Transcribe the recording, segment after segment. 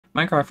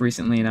Minecraft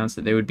recently announced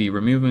that they would be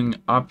removing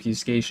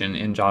obfuscation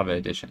in Java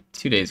Edition.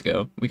 2 days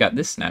ago, we got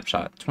this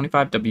snapshot,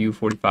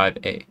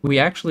 25W45A. We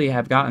actually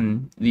have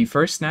gotten the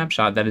first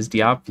snapshot that is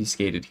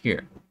deobfuscated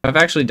here. I've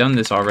actually done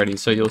this already,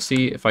 so you'll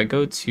see if I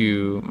go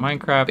to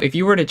Minecraft, if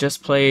you were to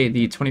just play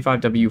the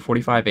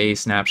 25W45A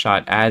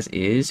snapshot as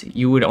is,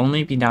 you would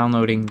only be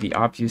downloading the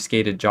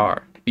obfuscated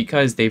jar,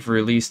 because they've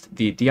released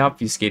the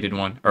deobfuscated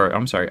one, or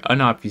I'm sorry,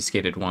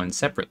 unobfuscated one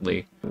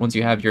separately. Once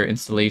you have your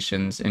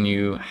installations and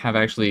you have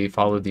actually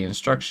followed the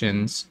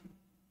instructions,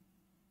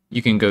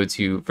 you can go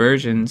to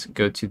versions,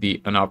 go to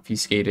the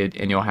unobfuscated,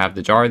 and you'll have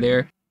the jar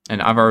there.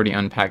 And I've already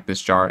unpacked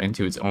this jar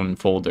into its own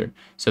folder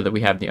so that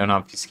we have the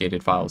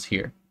unobfuscated files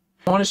here.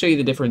 I want to show you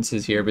the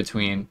differences here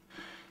between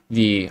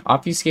the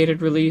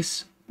obfuscated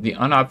release, the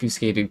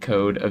unobfuscated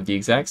code of the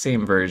exact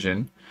same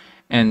version,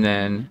 and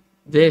then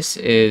this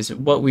is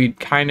what we'd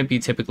kind of be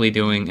typically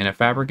doing in a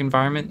Fabric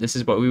environment. This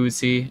is what we would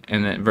see,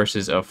 and then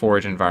versus a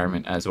Forge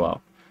environment as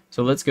well.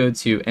 So let's go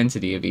to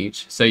entity of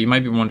each. So you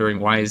might be wondering,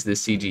 why is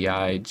this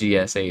CGI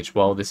GSH?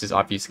 Well, this is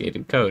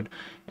obfuscated code.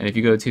 And if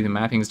you go to the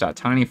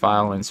mappings.tiny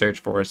file and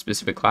search for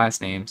specific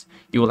class names,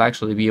 you will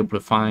actually be able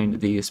to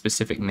find the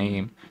specific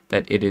name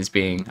that it is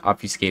being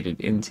obfuscated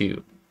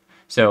into.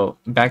 So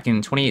back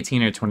in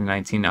 2018 or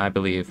 2019, I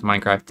believe,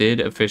 Minecraft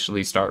did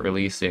officially start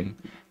releasing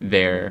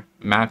their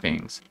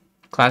mappings.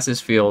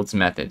 Classes, fields,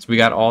 methods. We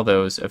got all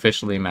those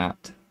officially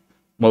mapped.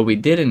 What we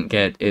didn't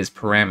get is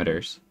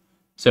parameters.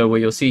 So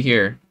what you'll see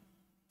here,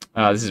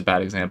 this is a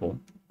bad example,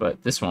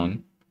 but this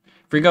one,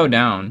 if we go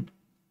down,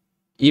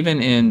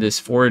 even in this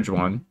Forge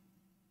one,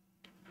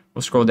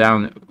 we'll scroll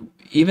down,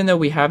 even though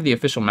we have the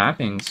official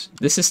mappings,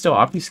 this is still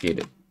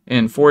obfuscated,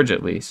 in Forge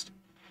at least.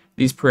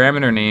 These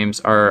parameter names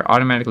are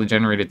automatically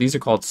generated. These are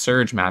called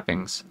surge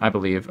mappings, I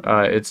believe.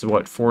 It's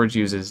what Forge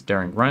uses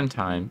during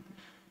runtime.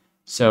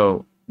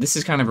 So this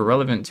is kind of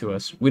irrelevant to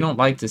us. We don't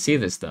like to see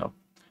this though.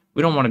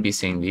 We don't want to be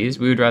seeing these.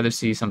 We would rather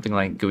see something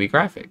like GUI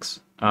graphics.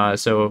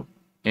 So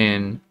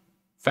in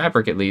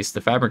Fabric, at least,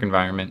 the Fabric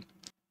environment,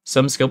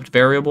 some scoped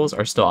variables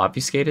are still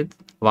obfuscated.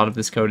 A lot of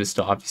this code is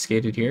still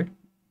obfuscated here.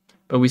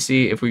 But we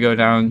see if we go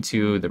down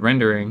to the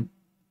rendering,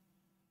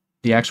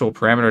 the actual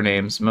parameter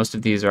names, most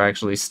of these are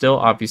actually still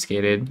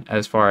obfuscated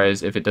as far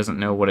as if it doesn't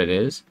know what it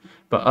is.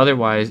 But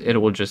otherwise, it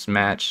will just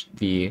match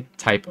the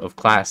type of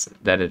class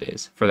that it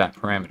is for that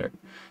parameter.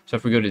 So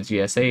if we go to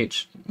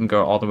GSH and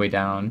go all the way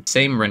down,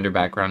 same render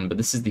background, but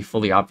this is the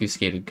fully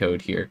obfuscated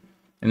code here.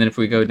 And then if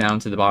we go down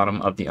to the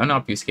bottom of the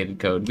unobfuscated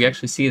code, we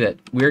actually see that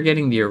we're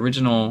getting the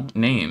original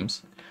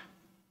names.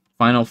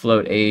 Final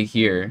float A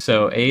here.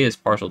 So A is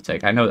partial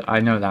tick. I know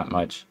that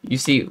much. You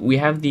see, we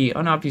have the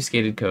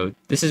unobfuscated code.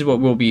 This is what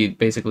we'll be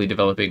basically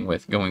developing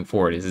with going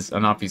forward, is this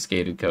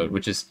unobfuscated code,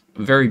 which is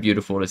very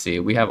beautiful to see.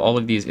 We have all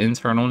of these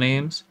internal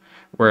names,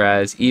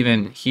 whereas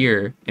even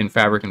here in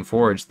Fabric and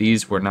Forge,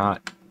 these were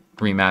not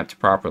remapped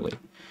properly.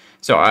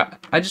 So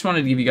I just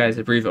wanted to give you guys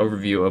a brief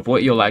overview of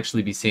what you'll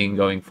actually be seeing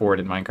going forward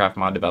in Minecraft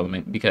mod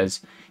development,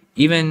 because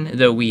even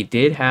though we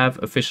did have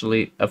official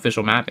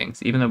mappings,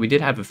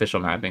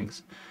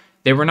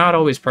 they were not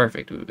always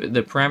perfect.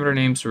 The parameter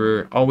names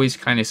were always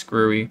kind of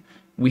screwy.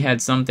 We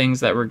had some things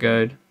that were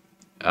good.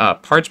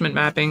 Parchment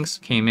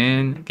mappings came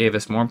in, gave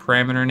us more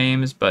parameter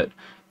names, but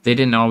they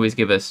didn't always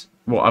give us,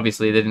 well,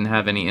 obviously they didn't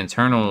have any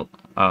internal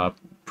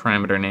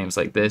parameter names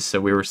like this, so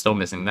we were still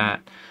missing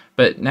that.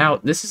 But now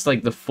this is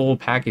like the full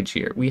package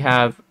here. We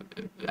have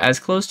as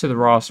close to the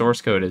raw source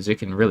code as it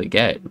can really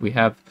get. We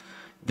have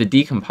the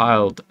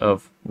decompiled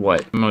of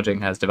what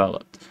Mojang has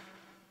developed.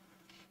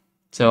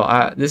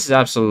 So this is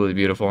absolutely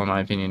beautiful in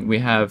my opinion. We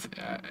have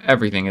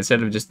everything.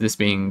 Instead of just this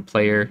being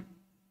player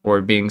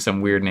or being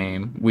some weird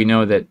name, we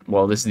know that,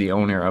 well, this is the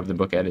owner of the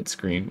book edit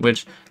screen,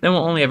 which there will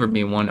only ever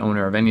be one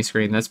owner of any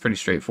screen. That's pretty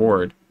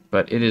straightforward,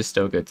 but it is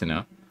still good to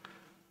know.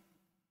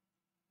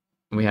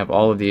 We have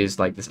all of these,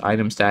 like this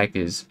item stack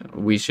is,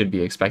 we should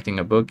be expecting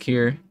a book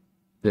here.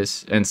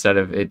 This, instead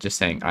of it just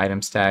saying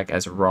item stack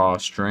as a raw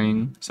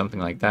string, something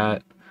like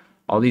that.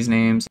 All these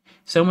names,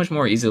 so much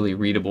more easily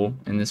readable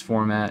in this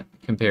format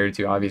compared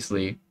to,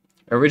 obviously,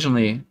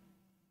 originally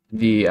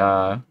the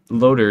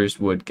loaders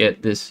would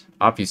get this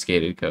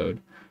obfuscated code,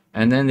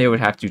 and then they would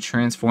have to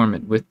transform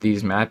it with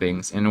these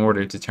mappings in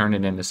order to turn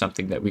it into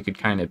something that we could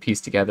kind of piece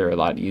together a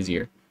lot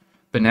easier.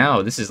 But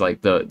now this is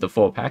like the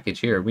full package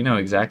here. We know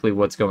exactly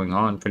what's going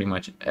on pretty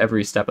much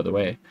every step of the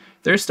way.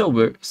 There's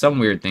still some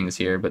weird things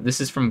here, but this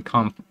is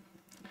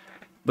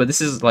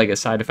this is like a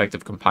side effect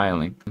of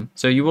compiling.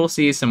 So you will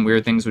see some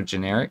weird things with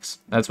generics.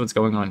 That's what's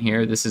going on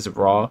here. This is a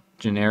raw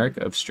generic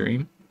of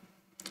stream.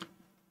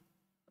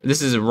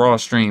 This is a raw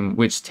stream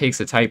which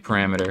takes a type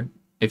parameter.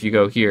 If you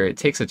go here, it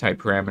takes a type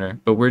parameter,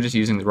 but we're just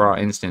using the raw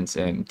instance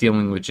and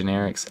dealing with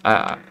generics.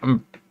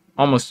 I'm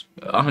almost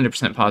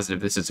 100% positive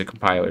this is a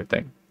compiler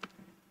thing.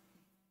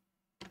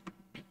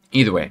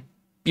 Either way,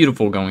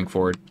 beautiful going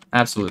forward.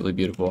 Absolutely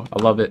beautiful.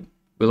 I love it.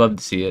 We love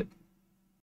to see it.